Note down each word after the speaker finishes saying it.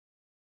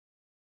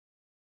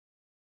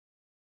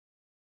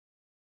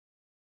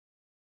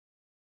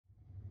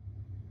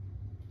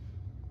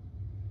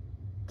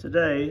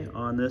Today,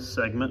 on this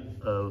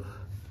segment of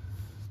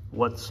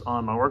what's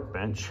on my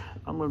workbench,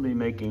 I'm going to be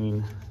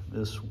making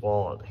this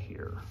wallet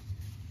here.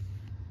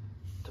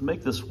 To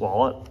make this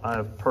wallet,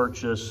 I've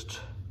purchased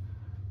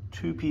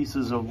 2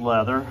 pieces of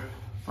leather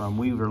from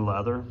Weaver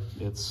Leather.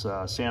 It's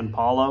San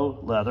Paulo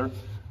leather.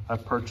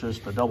 I've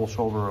purchased a double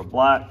shoulder of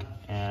black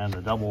and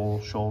a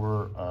double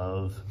shoulder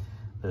of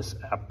this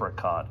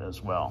apricot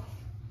as well.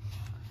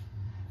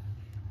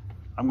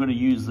 I'm going to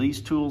use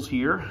these tools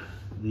here,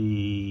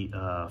 the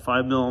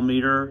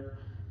 5mm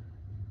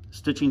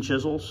stitching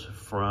chisels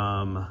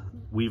from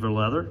Weaver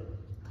Leather.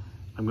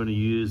 I'm going to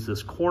use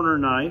this corner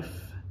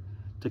knife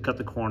to cut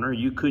the corner.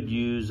 You could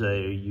use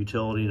a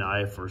utility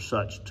knife or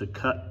such to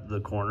cut the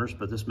corners,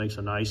 but this makes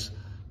a nice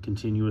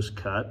continuous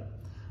cut.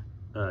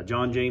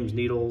 John James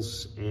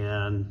needles,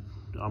 and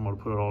I'm going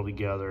to put it all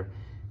together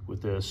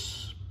with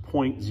this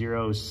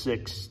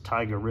 0.06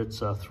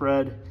 Tigeritza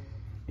thread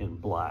in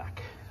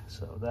black.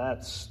 So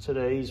that's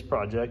today's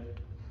project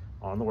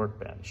on the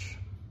workbench.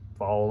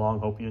 Follow along,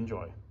 hope you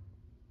enjoy.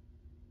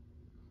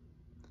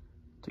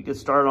 To get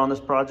started on this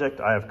project,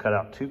 I have cut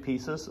out 2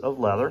 pieces of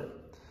leather.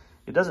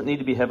 It doesn't need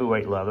to be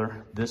heavyweight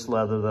leather. This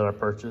leather that I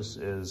purchased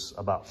is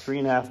about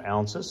 3.5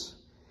 ounces.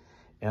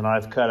 And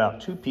I've cut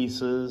out 2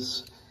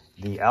 pieces.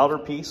 The outer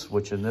piece,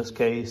 which in this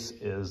case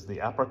is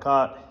the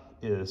apricot,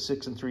 is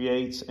 6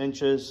 3/8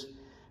 inches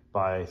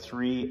by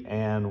 3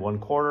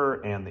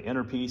 1/4, and the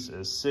inner piece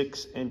is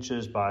 6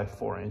 inches by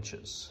 4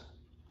 inches.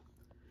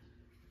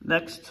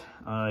 Next,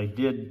 I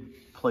did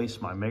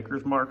place my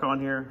maker's mark on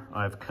here.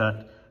 I've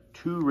cut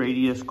 2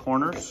 radius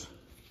corners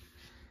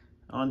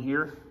on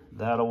here.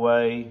 That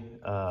way,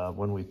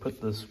 when we put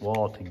this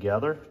wallet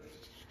together,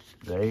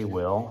 they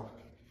will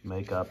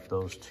make up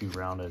those 2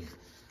 rounded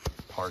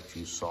parts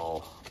you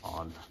saw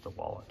on the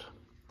wallet.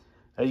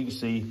 As you can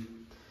see,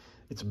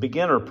 it's a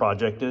beginner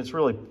project and it's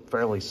really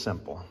fairly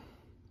simple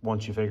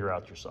once you figure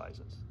out your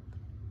sizes.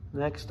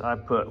 Next, I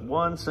put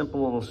one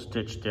simple little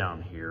stitch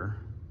down here,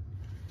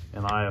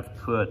 and I have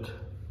put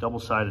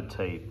double-sided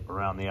tape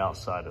around the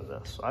outside of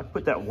this. So I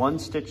put that one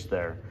stitch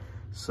there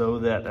so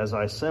that as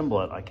I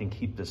assemble it, I can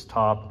keep this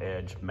top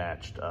edge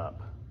matched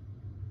up.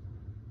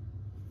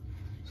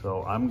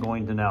 So I'm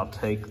going to now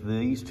take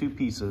these 2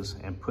 pieces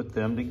and put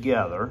them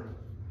together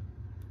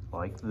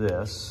like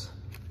this.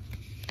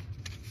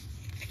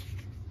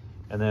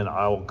 And then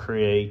I will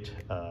create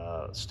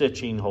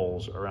stitching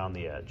holes around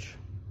the edge.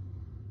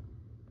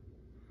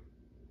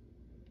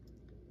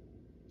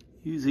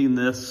 Using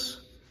this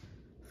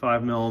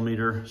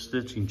 5mm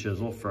stitching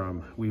chisel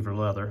from Weaver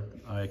Leather,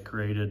 I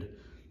created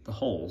the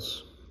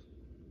holes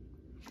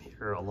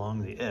here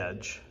along the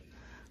edge.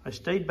 I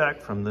stayed back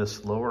from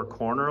this lower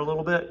corner a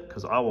little bit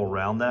because I will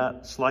round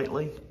that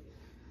slightly,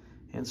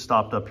 and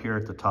stopped up here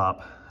at the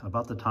top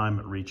about the time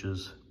it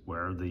reaches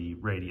where the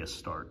radius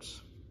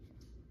starts.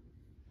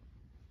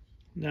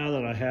 Now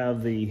that I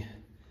have the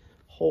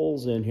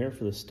holes in here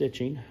for the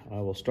stitching,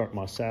 I will start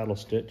my saddle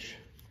stitch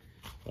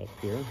up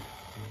here.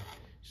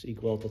 Just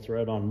equal out the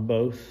thread on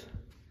both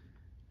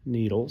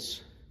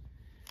needles,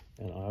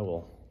 and I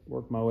will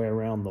work my way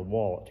around the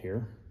wallet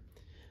here.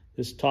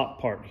 This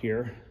top part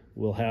here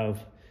will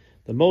have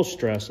the most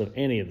stress of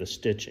any of the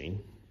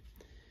stitching.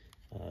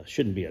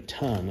 Shouldn't be a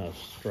ton of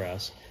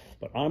stress,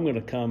 but I'm going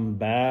to come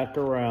back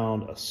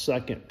around a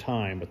second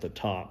time at the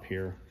top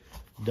here,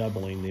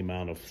 doubling the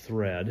amount of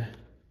thread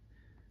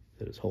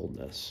that is holding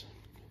this.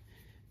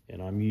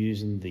 And I'm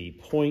using the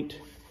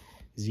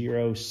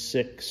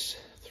 0.06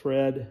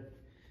 thread.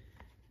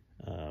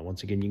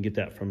 Once again, you can get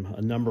that from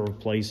a number of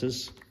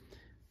places,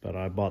 but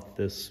I bought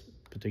this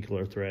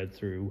particular thread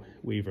through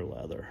Weaver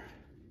Leather.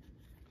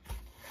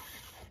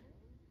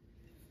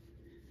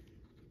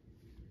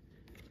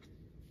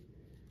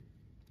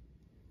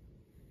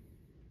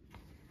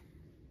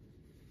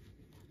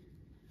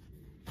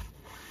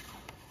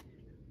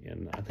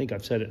 And I think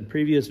I've said it in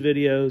previous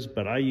videos,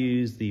 but I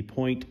use the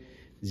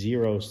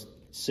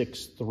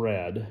 0.06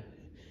 thread.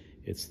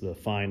 It's the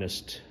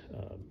finest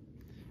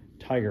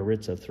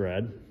Tigeritza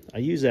thread. I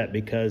use that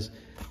because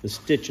the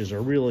stitches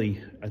are really,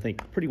 I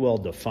think, pretty well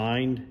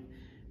defined,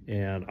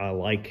 and I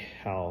like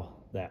how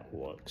that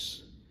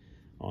looks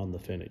on the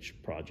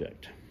finished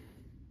project.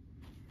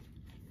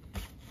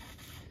 So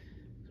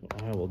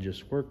I will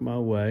just work my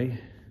way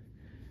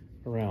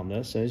around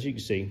this. As you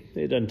can see,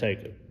 it doesn't take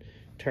a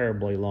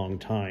terribly long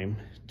time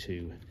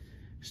to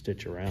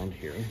stitch around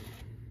here.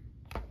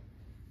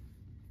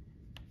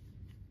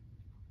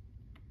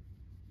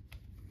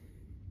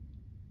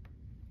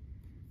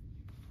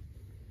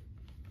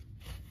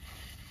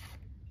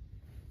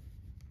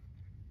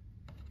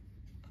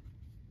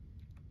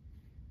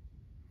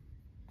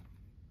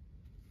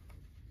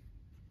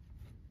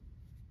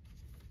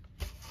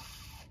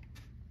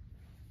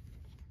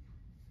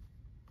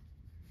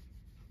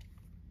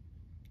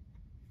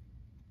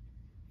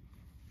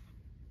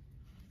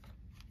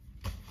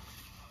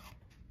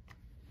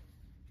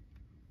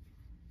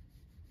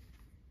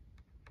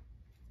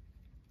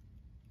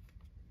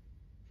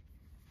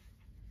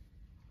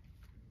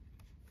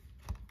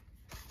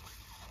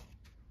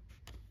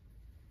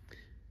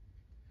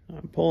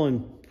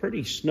 pulling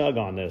pretty snug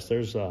on this.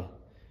 There's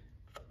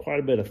quite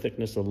a bit of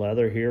thickness of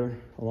leather here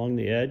along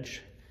the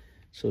edge,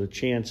 so the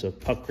chance of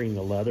puckering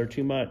the leather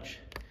too much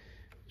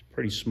is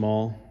pretty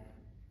small.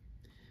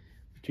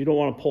 But you don't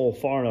want to pull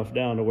far enough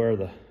down to where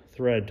the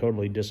thread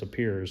totally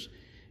disappears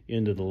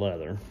into the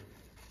leather.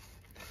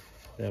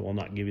 That will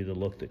not give you the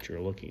look that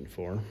you're looking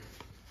for.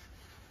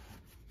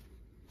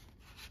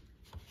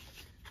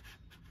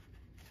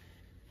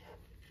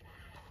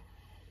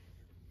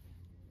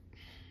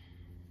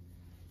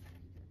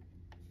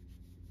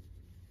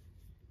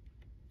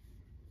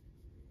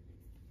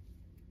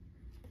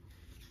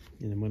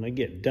 And when I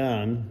get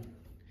done,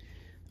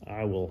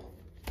 I will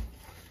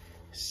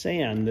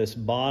sand this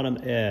bottom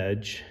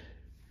edge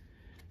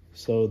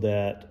so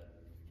that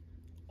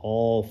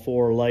all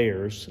 4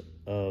 layers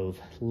of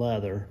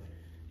leather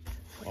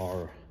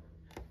are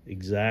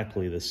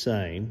exactly the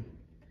same.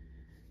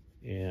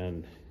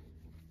 And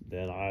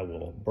then I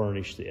will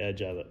burnish the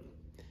edge of it,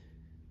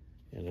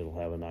 and it'll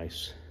have a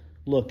nice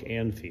look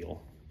and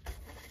feel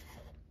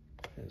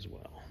as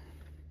well.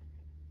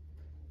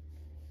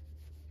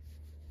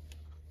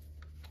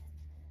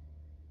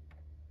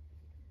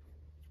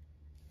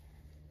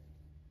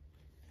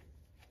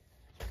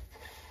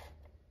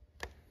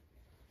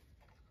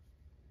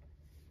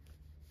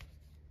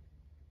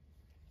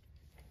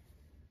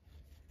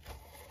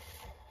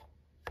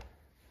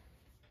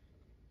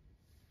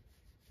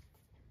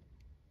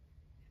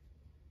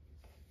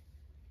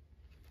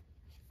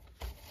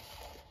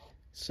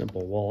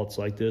 Simple wallets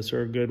like this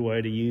are a good way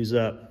to use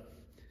up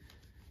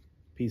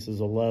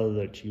pieces of leather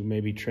that you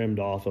maybe trimmed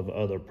off of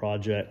other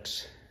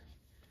projects.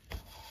 I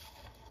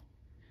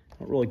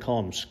don't really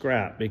call them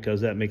scrap because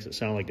that makes it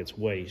sound like it's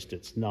waste.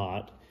 It's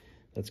not.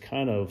 That's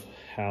kind of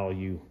how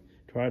you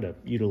try to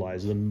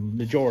utilize the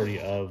majority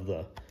of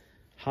the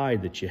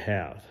hide that you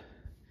have.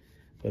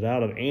 But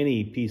out of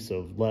any piece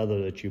of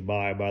leather that you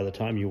buy, by the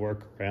time you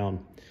work around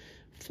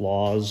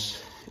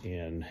flaws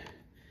and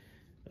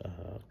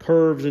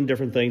curves and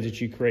different things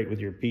that you create with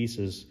your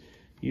pieces,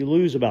 you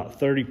lose about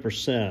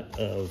 30%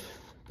 of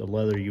the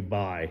leather you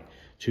buy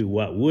to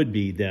what would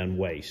be then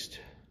waste.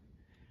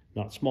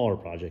 Not smaller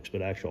projects,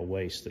 but actual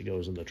waste that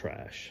goes in the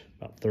trash.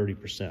 About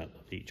 30%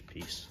 of each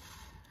piece.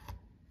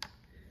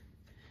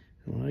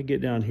 And when I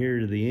get down here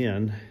to the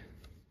end,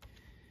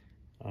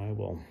 I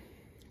will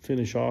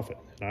finish off it.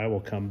 And I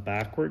will come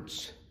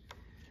backwards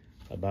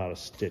about 1.5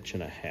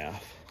 stitches.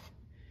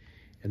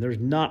 And there's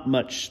not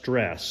much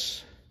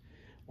stress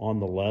on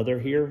the leather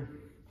here,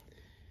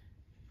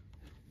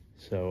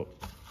 so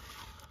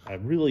I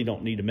really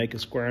don't need to make a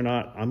square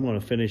knot. I'm going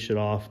to finish it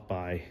off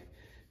by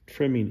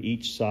trimming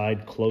each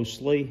side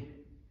closely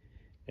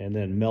and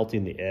then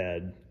melting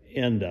the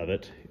end of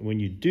it. When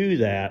you do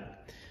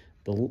that,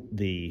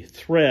 the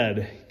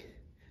thread,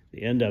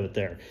 the end of it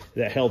there,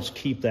 that helps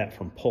keep that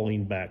from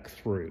pulling back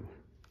through.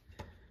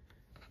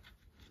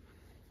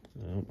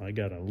 Well, I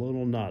got a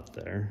little knot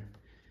there.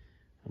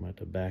 I'm going to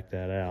have to back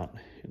that out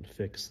and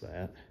fix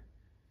that.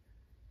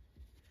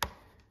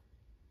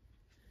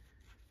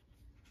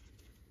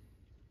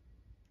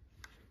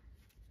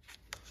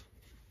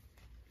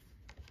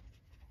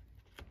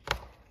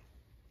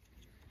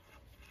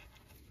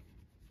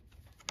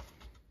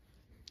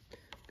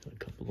 Got a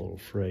couple little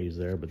frays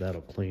there, but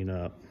that'll clean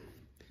up.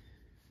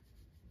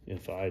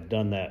 If I had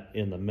done that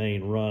in the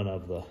main run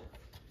of the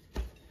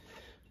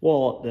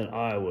wallet, then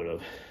I would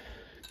have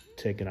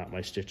taken out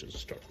my stitches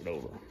and started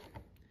over.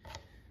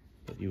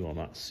 But you will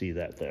not see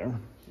that there.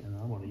 And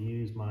I'm going to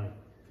use my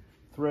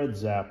thread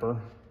zapper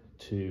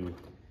to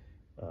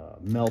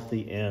melt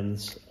the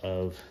ends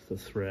of the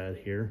thread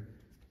here.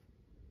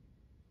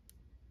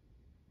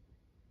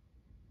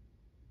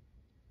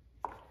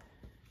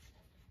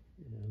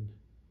 And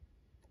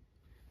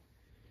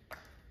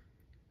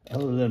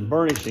other than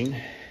burnishing,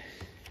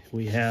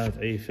 we have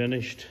a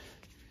finished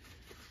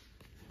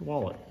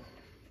wallet.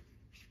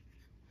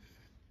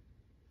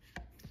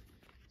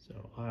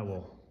 So I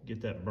will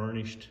get that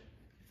burnished,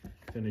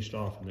 finished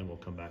off, and then we'll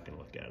come back and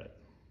look at it.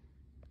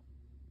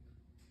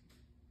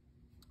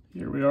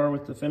 Here we are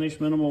with the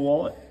finished minimal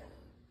wallet.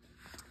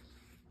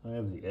 I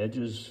have the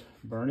edges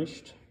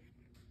burnished.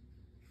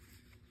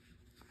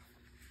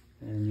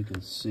 And you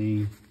can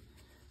see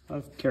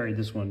I've carried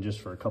this one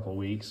just for a couple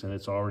weeks, and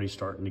it's already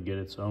starting to get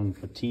its own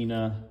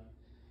patina,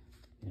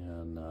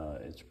 and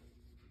it's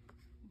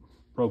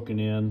broken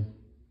in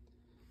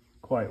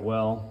quite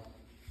well.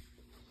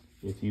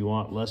 If you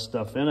want less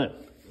stuff in it,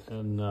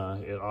 then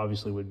it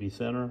obviously would be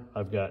thinner.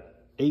 I've got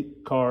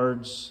 8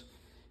 cards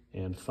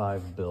and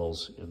 5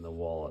 bills in the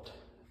wallet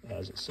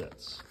as it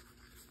sits.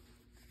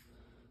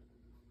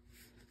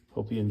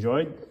 Hope you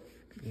enjoyed,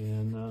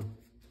 and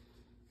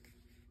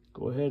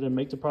go ahead and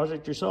make the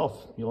project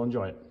yourself. You'll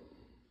enjoy it.